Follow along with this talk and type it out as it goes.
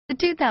The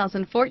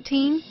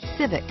 2014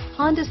 Civic,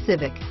 Honda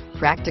Civic.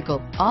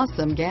 Practical,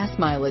 awesome gas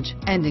mileage,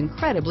 and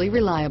incredibly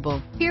reliable.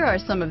 Here are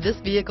some of this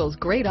vehicle's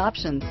great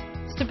options: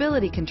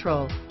 stability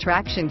control,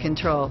 traction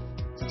control,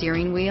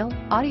 steering wheel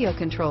audio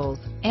controls,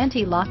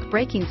 anti-lock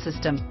braking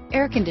system,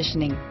 air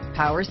conditioning,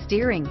 power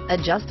steering,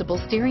 adjustable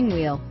steering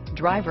wheel,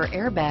 driver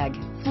airbag,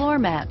 floor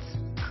mats,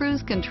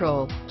 cruise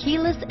control,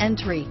 keyless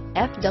entry,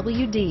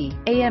 FWD,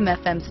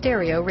 AM/FM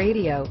stereo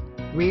radio,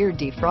 rear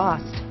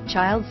defrost,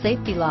 child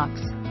safety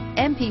locks,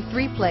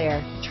 MP3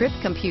 player, trip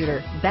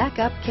computer,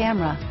 backup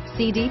camera,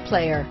 CD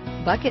player,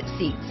 bucket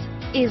seats.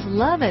 Is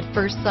love at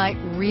first sight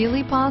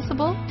really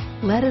possible?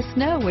 Let us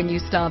know when you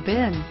stop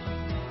in.